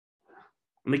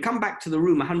 And they come back to the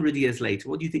room 100 years later.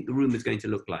 What do you think the room is going to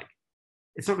look like?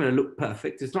 It's not going to look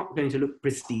perfect. It's not going to look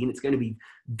pristine. It's going to be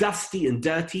dusty and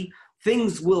dirty.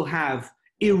 Things will have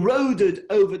eroded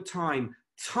over time.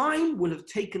 Time will have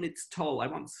taken its toll.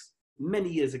 Many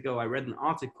years ago, I read an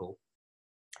article.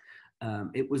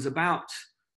 It was about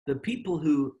the people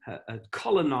who had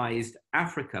colonized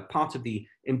Africa, part of the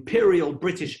Imperial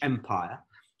British Empire.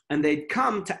 And they'd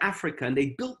come to Africa and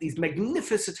they built these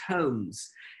magnificent homes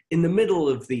in the middle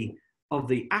of the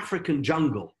African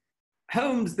jungle.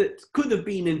 Homes that could have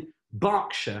been in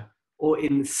Berkshire or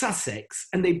in Sussex,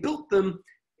 and they built them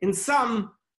in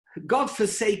some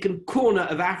godforsaken corner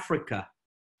of Africa.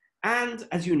 And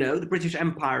as you know, the British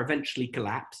Empire eventually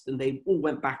collapsed and they all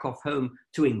went back off home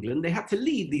to England. They had to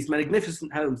leave these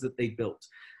magnificent homes that they built.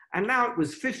 And now it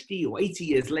was 50 or 80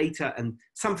 years later, and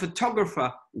some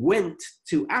photographer went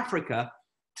to Africa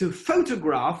to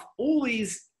photograph all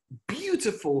these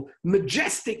beautiful,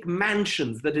 majestic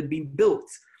mansions that had been built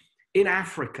in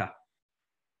Africa.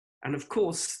 And of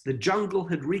course, the jungle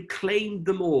had reclaimed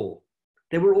them all.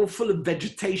 They were all full of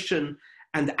vegetation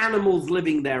and animals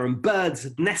living there, and birds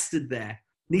had nested there.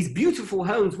 These beautiful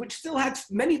homes, which still had,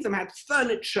 many of them had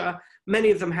furniture,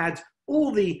 many of them had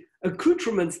all the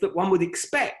accoutrements that one would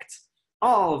expect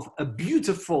of a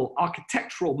beautiful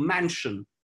architectural mansion.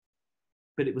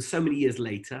 But it was so many years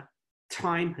later,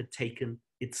 time had taken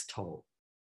its toll.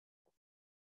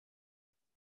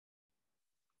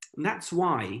 And that's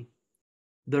why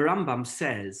the Rambam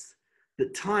says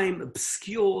that time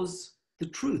obscures the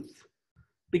truth.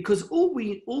 Because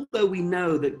although we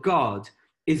know that God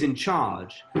is in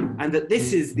charge and that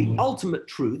this is the ultimate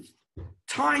truth,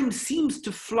 time seems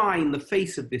to fly in the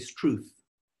face of this truth,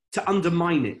 to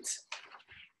undermine it.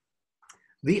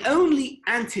 The only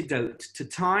antidote to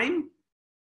time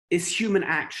is human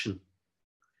action.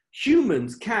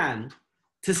 Humans can,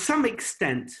 to some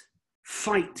extent,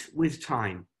 fight with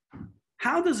time.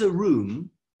 How does a room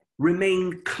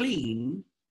remain clean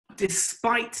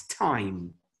despite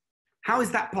time? How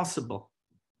is that possible?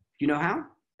 Do you know how?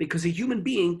 Because a human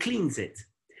being cleans it.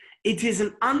 It is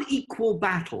an unequal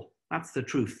battle. That's the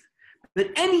truth. But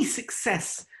any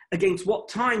success against what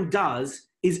time does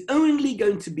is only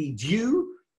going to be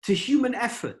due to human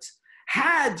effort.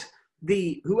 Had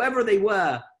whoever they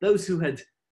were, those who had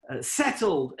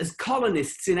settled as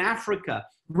colonists in Africa,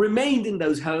 remained in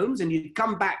those homes, and you'd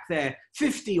come back there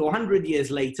 50 or 100 years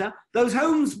later, those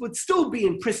homes would still be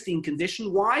in pristine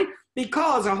condition. Why?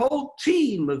 Because a whole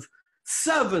team of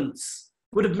servants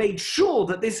would have made sure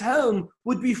that this home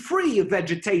would be free of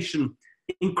vegetation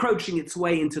encroaching its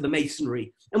way into the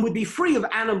masonry, and would be free of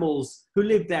animals who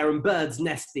lived there and birds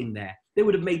nesting there. They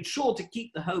would have made sure to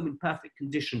keep the home in perfect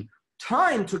condition.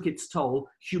 Time took its toll.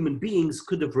 Human beings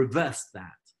could have reversed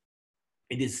that.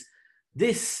 It is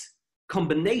this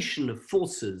combination of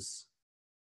forces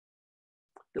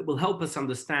that will help us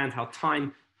understand how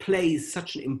time plays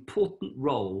such an important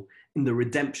role in the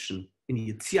redemption, in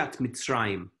Yetziat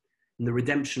Mitzrayim, in the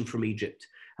redemption from Egypt,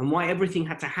 and why everything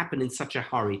had to happen in such a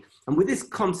hurry. And with this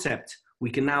concept, we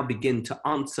can now begin to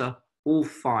answer all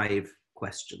 5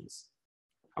 questions.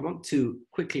 I want to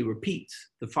quickly repeat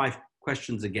the 5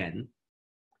 questions again,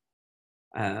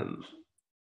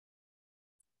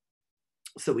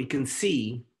 so we can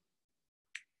see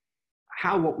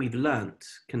how what we've learnt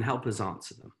can help us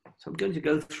answer them. So I'm going to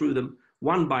go through them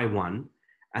one by one,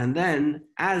 and then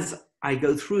as I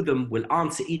go through them, we'll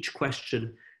answer each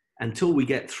question until we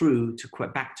get through to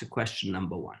back to question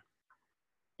number 1.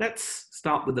 Let's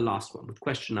start with the last one, with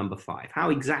question number 5. How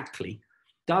exactly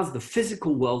does the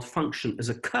physical world function as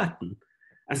a curtain,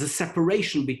 as a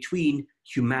separation between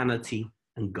humanity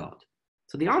and God?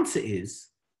 So the answer is,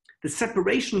 the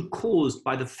separation caused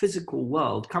by the physical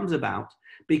world comes about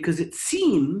because it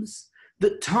seems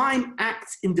that time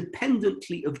acts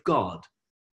independently of God.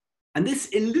 And this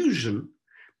illusion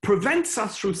prevents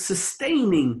us from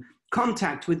sustaining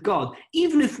contact with God.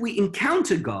 Even if we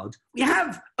encounter God, we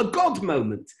have a God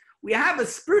moment. We have a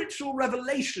spiritual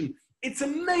revelation. It's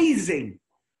amazing.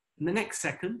 And the next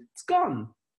second, it's gone.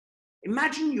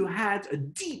 Imagine you had a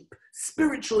deep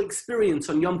spiritual experience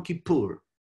on Yom Kippur.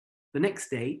 The next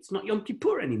day, it's not Yom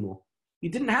Kippur anymore. You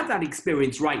didn't have that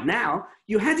experience right now.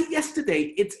 You had it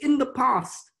yesterday. It's in the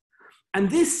past. And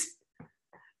this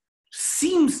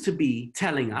seems to be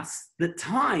telling us that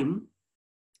time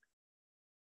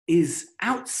is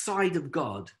outside of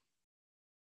God.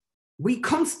 We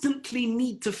constantly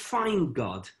need to find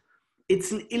God.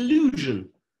 It's an illusion,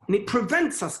 and it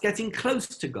prevents us getting close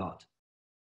to God.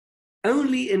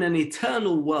 Only in an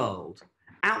eternal world,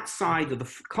 outside of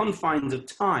the confines of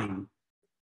time,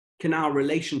 can our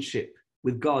relationship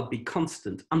with God be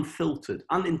constant, unfiltered,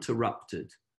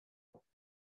 uninterrupted,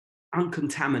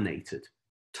 uncontaminated.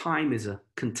 Time is a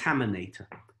contaminator.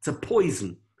 It's a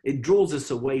poison. It draws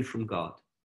us away from God.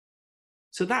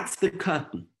 So that's the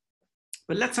curtain.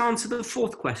 But let's answer the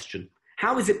fourth question.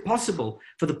 How is it possible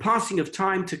for the passing of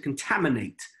time to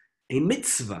contaminate a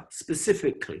mitzvah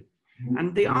specifically?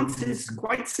 And the answer is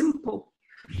quite simple.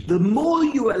 The more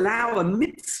you allow a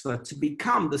mitzvah to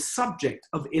become the subject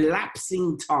of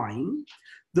elapsing time,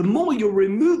 the more you're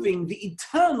removing the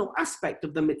eternal aspect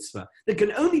of the mitzvah that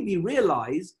can only be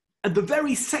realized at the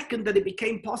very second that it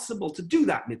became possible to do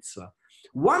that mitzvah.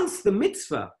 Once the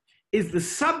mitzvah is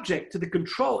subjected to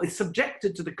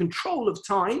the control of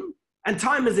time, and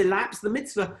time has elapsed, the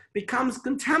mitzvah becomes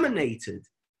contaminated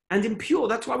and impure.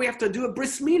 That's why we have to do a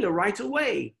bris milah right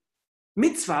away.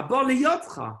 Mitzvah, bo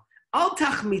liyotcha, al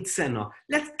tachmitzena.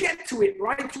 Let's get to it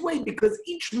right away, because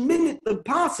each minute that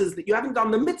passes that you haven't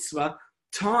done the mitzvah,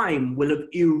 time will have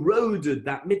eroded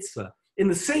that mitzvah. In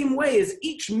the same way as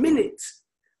each minute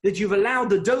that you've allowed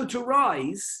the dough to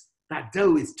rise, that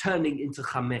dough is turning into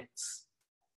chametz.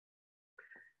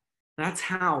 That's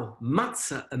how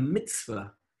matzah and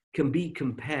mitzvah can be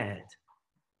compared.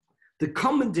 The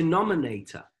common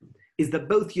denominator is that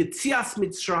both Yetzias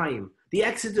Mitzrayim, the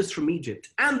exodus from Egypt,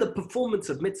 and the performance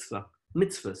of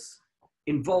mitzvahs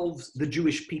involves the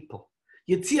Jewish people.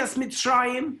 Yetzias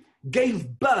Mitzrayim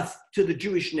gave birth to the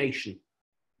Jewish nation.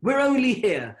 We're only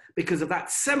here because of that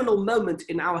seminal moment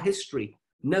in our history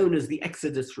known as the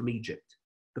exodus from Egypt.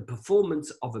 The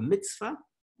performance of a mitzvah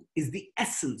is the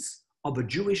essence of a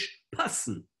Jewish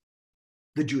person,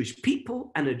 the Jewish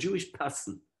people and a Jewish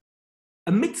person.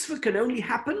 A mitzvah can only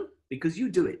happen because you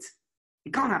do it.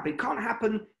 It can't happen. It can't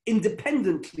happen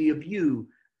independently of you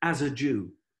as a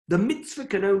Jew. The mitzvah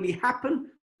can only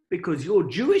happen because you're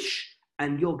Jewish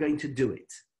and you're going to do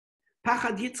it.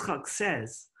 Pachad Yitzchak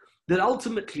says that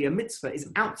ultimately a mitzvah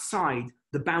is outside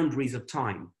the boundaries of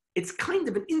time. It's kind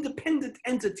of an independent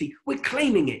entity. We're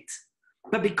claiming it.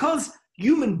 But because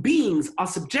human beings are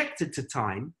subjected to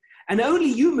time, and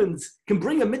only humans can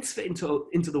bring a mitzvah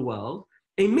into the world,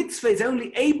 a mitzvah is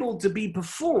only able to be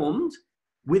performed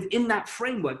within that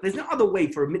framework. There's no other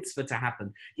way for a mitzvah to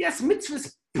happen. Yes,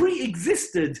 mitzvahs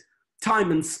pre-existed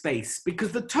time and space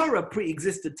because the Torah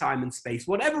pre-existed time and space.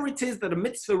 Whatever it is that a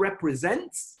mitzvah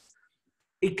represents,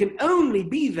 it can only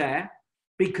be there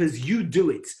because you do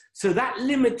it. So that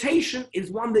limitation is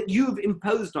one that you've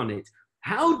imposed on it.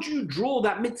 How do you draw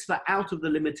that mitzvah out of the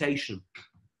limitation?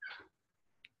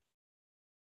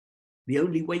 The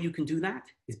only way you can do that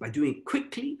is by doing it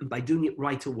quickly and by doing it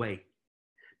right away.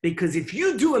 Because if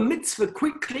you do a mitzvah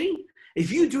quickly,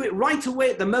 if you do it right away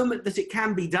at the moment that it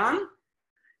can be done,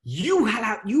 you will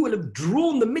have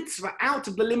drawn the mitzvah out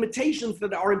of the limitations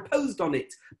that are imposed on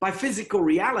it by physical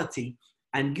reality,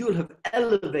 and you'll have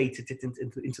elevated it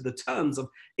into the terms of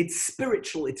its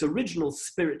original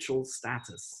spiritual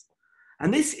status.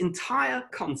 And this entire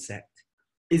concept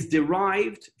is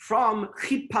derived from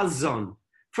chipazon,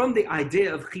 from the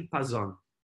idea of chipazon.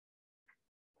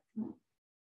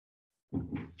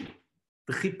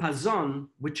 The chipazon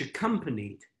which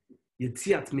accompanied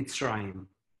Yetziat Mitzrayim.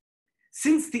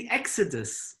 Since the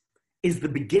Exodus is the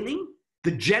beginning,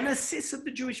 the genesis of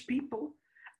the Jewish people,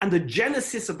 and the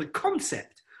genesis of the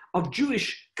concept of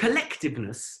Jewish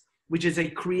collectiveness, which is a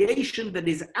creation that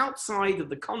is outside of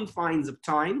the confines of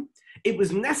time, it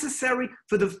was necessary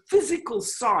for the physical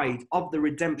side of the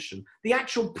redemption, the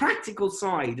actual practical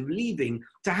side of leaving,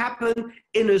 to happen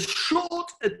in as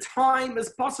short a time as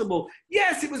possible.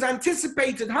 Yes, it was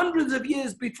anticipated hundreds of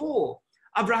years before.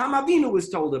 Abraham Avinu was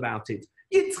told about it.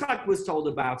 Yitzchak was told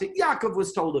about it. Yaakov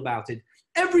was told about it.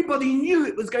 Everybody knew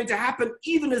it was going to happen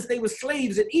even as they were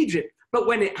slaves in Egypt. But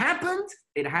when it happened,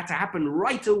 it had to happen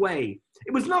right away.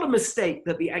 It was not a mistake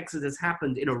that the Exodus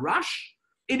happened in a rush.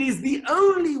 It is the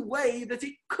only way that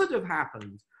it could have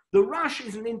happened. The rush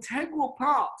is an integral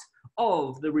part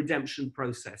of the redemption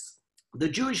process. The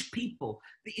Jewish people,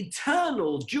 the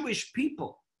eternal Jewish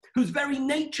people, whose very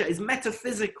nature is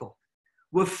metaphysical,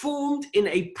 were formed in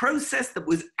a process that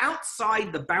was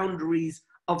outside the boundaries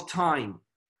of time.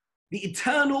 The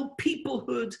eternal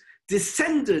peoplehood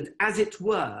descended, as it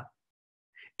were,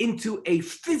 into a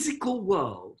physical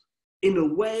world in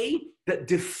a way that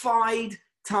defied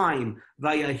time.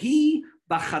 Vayahi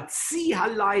b'chatzi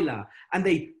halayla, and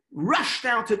they rushed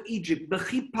out of Egypt,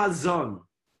 b'chipazon.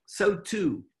 So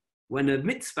too, when a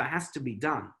mitzvah has to be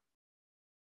done,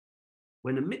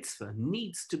 when a mitzvah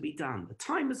needs to be done, the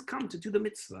time has come to do the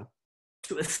mitzvah,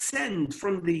 to ascend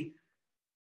from the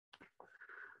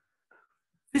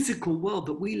physical world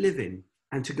that we live in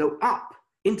and to go up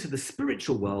into the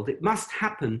spiritual world. It must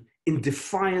happen in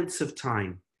defiance of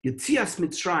time. Yetzias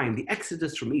Mitzrayim, the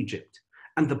exodus from Egypt,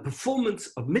 and the performance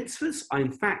of mitzvahs are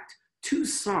in fact two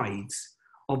sides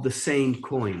of the same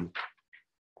coin.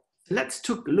 Let's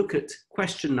take a look at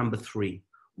question number 3.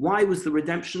 Why was the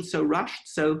redemption so rushed,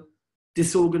 so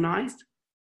disorganized?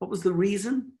 What was the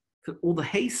reason for all the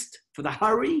haste, for the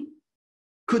hurry?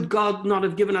 Could God not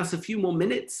have given us a few more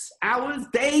minutes, hours,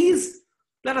 days?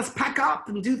 Let us pack up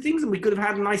and do things, and we could have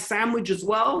had a nice sandwich as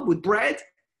well with bread.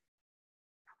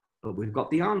 But we've got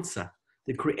the answer.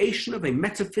 The creation of a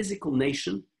metaphysical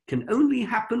nation can only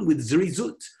happen with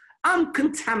zrizut,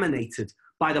 uncontaminated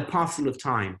by the passing of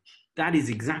time. That is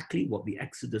exactly what the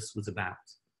Exodus was about.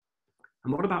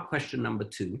 And what about question number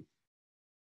 2?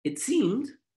 It seemed,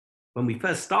 when we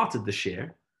first started the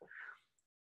Shiur,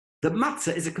 that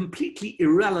Matzah is a completely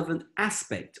irrelevant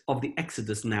aspect of the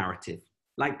Exodus narrative,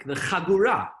 like the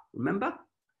Chagura, remember?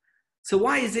 So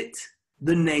why is it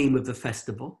the name of the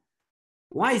festival?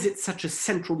 Why is it such a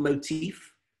central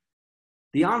motif?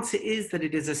 The answer is that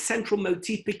it is a central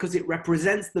motif because it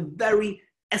represents the very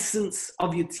essence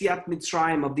of Yetziat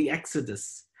Mitzrayim, of the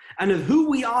Exodus, and of who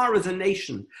we are as a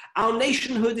nation. Our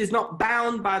nationhood is not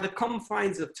bound by the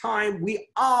confines of time. We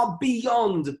are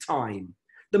beyond time.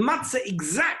 The Matzah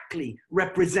exactly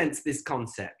represents this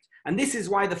concept. And this is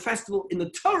why the festival in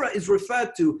the Torah is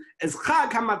referred to as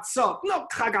Chag Hamatzot,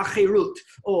 not Chag HaChirut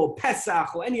or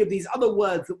Pesach or any of these other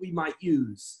words that we might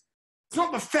use. It's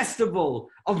not the festival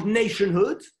of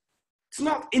nationhood. It's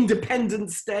not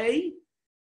Independence Day.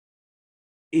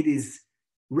 It is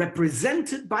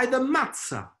represented by the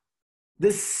Matzah,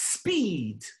 the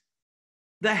speed,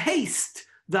 the haste,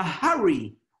 the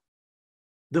hurry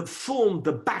that formed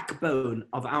the backbone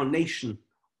of our nation,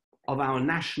 of our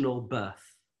national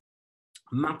birth.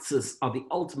 Matzahs are the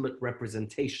ultimate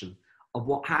representation of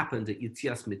what happened at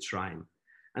Yetzias Mitzrayim.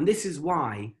 And this is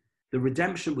why the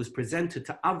redemption was presented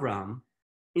to Avraham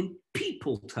in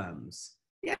people terms.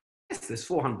 Yes, there's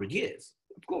 400 years.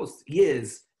 Of course,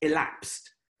 years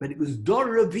elapsed. But it was Dor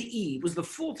Revi'i, it was the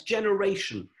 4th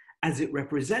generation, as it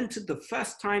represented the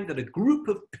first time that a group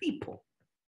of people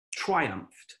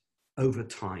triumphed over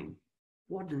time.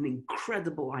 What an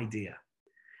incredible idea.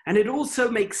 And it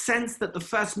also makes sense that the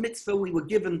first mitzvah we were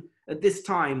given at this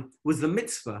time was the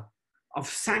mitzvah of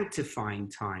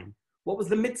sanctifying time. What was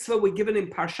the mitzvah we're given in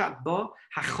Parshat Bo?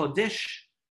 HaChodesh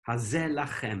Hazeh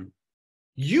Lachem.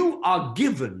 You are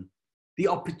given the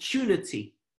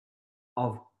opportunity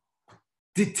of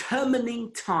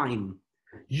determining time.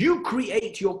 You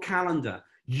create your calendar.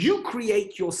 You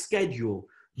create your schedule.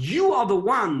 You are the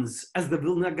ones, as the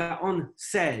Vilna Gaon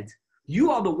said,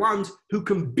 you are the ones who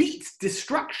can beat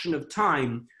destruction of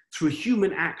time through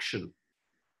human action.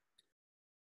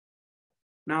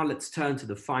 Now let's turn to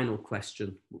the final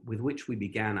question with which we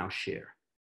began our Shiur.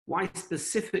 Why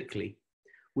specifically,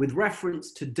 with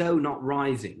reference to dough not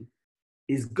rising,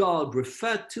 is God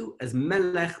referred to as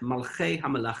Melech Malchei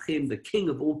Ha-Melachim, the King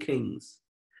of all kings?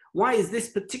 Why is this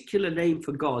particular name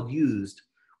for God used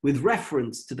with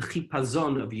reference to the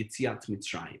chipazon of Yetziat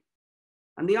Mitzrayim?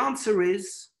 And the answer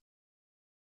is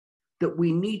that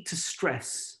we need to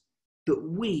stress that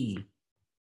we,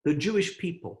 the Jewish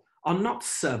people, are not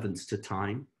servants to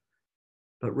time,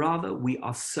 but rather we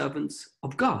are servants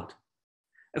of God.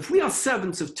 If we are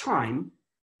servants of time,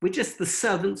 we're just the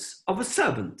servants of a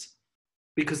servant,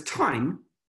 because time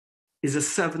is a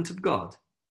servant of God.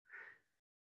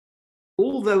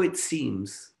 Although it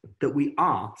seems that we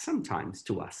are, sometimes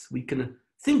to us, we can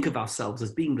think of ourselves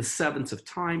as being the servants of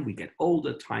time. We get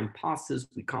older, time passes,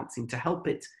 we can't seem to help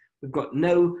it. We've got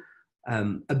no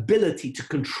ability to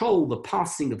control the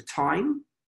passing of time.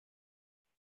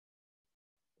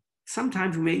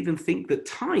 Sometimes we may even think that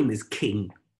time is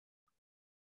king,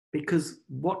 because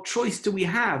what choice do we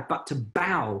have but to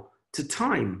bow to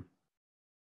time?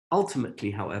 Ultimately,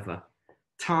 however,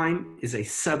 time is a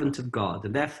servant of God,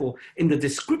 and therefore, in the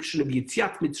description of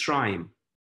Yetziat Mitzrayim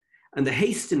and the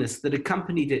hastiness that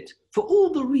accompanied it, for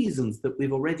all the reasons that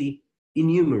we've already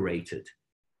enumerated,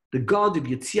 the God of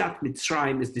Yetziat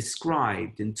Mitzrayim is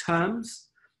described in terms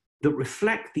that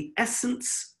reflect the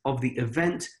essence of the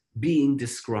event being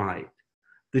described.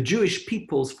 The Jewish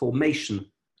people's formation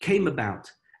came about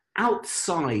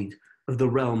outside of the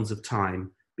realms of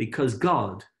time because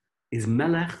God is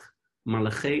Melech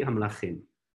Malchei Ha-Melachim.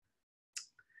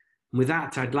 With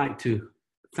that, I'd like to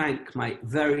thank my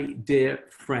very dear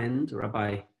friend,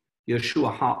 Rabbi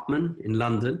Yoshua Hartman in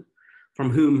London,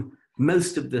 from whom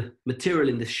most of the material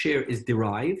in this Shiur is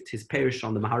derived. His parish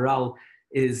on the Maharal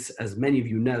is, as many of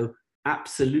you know,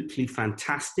 absolutely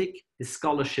fantastic. His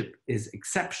scholarship is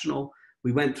exceptional.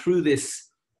 We went through this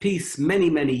piece many,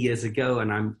 many years ago,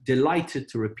 and I'm delighted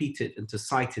to repeat it and to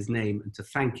cite his name and to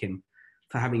thank him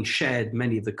for having shared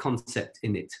many of the concepts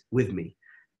in it with me.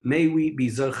 May we be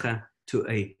zocha to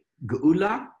a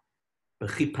geula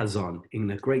b'chipazon,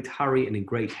 in a great hurry and in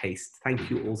great haste. Thank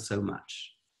you all so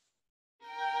much.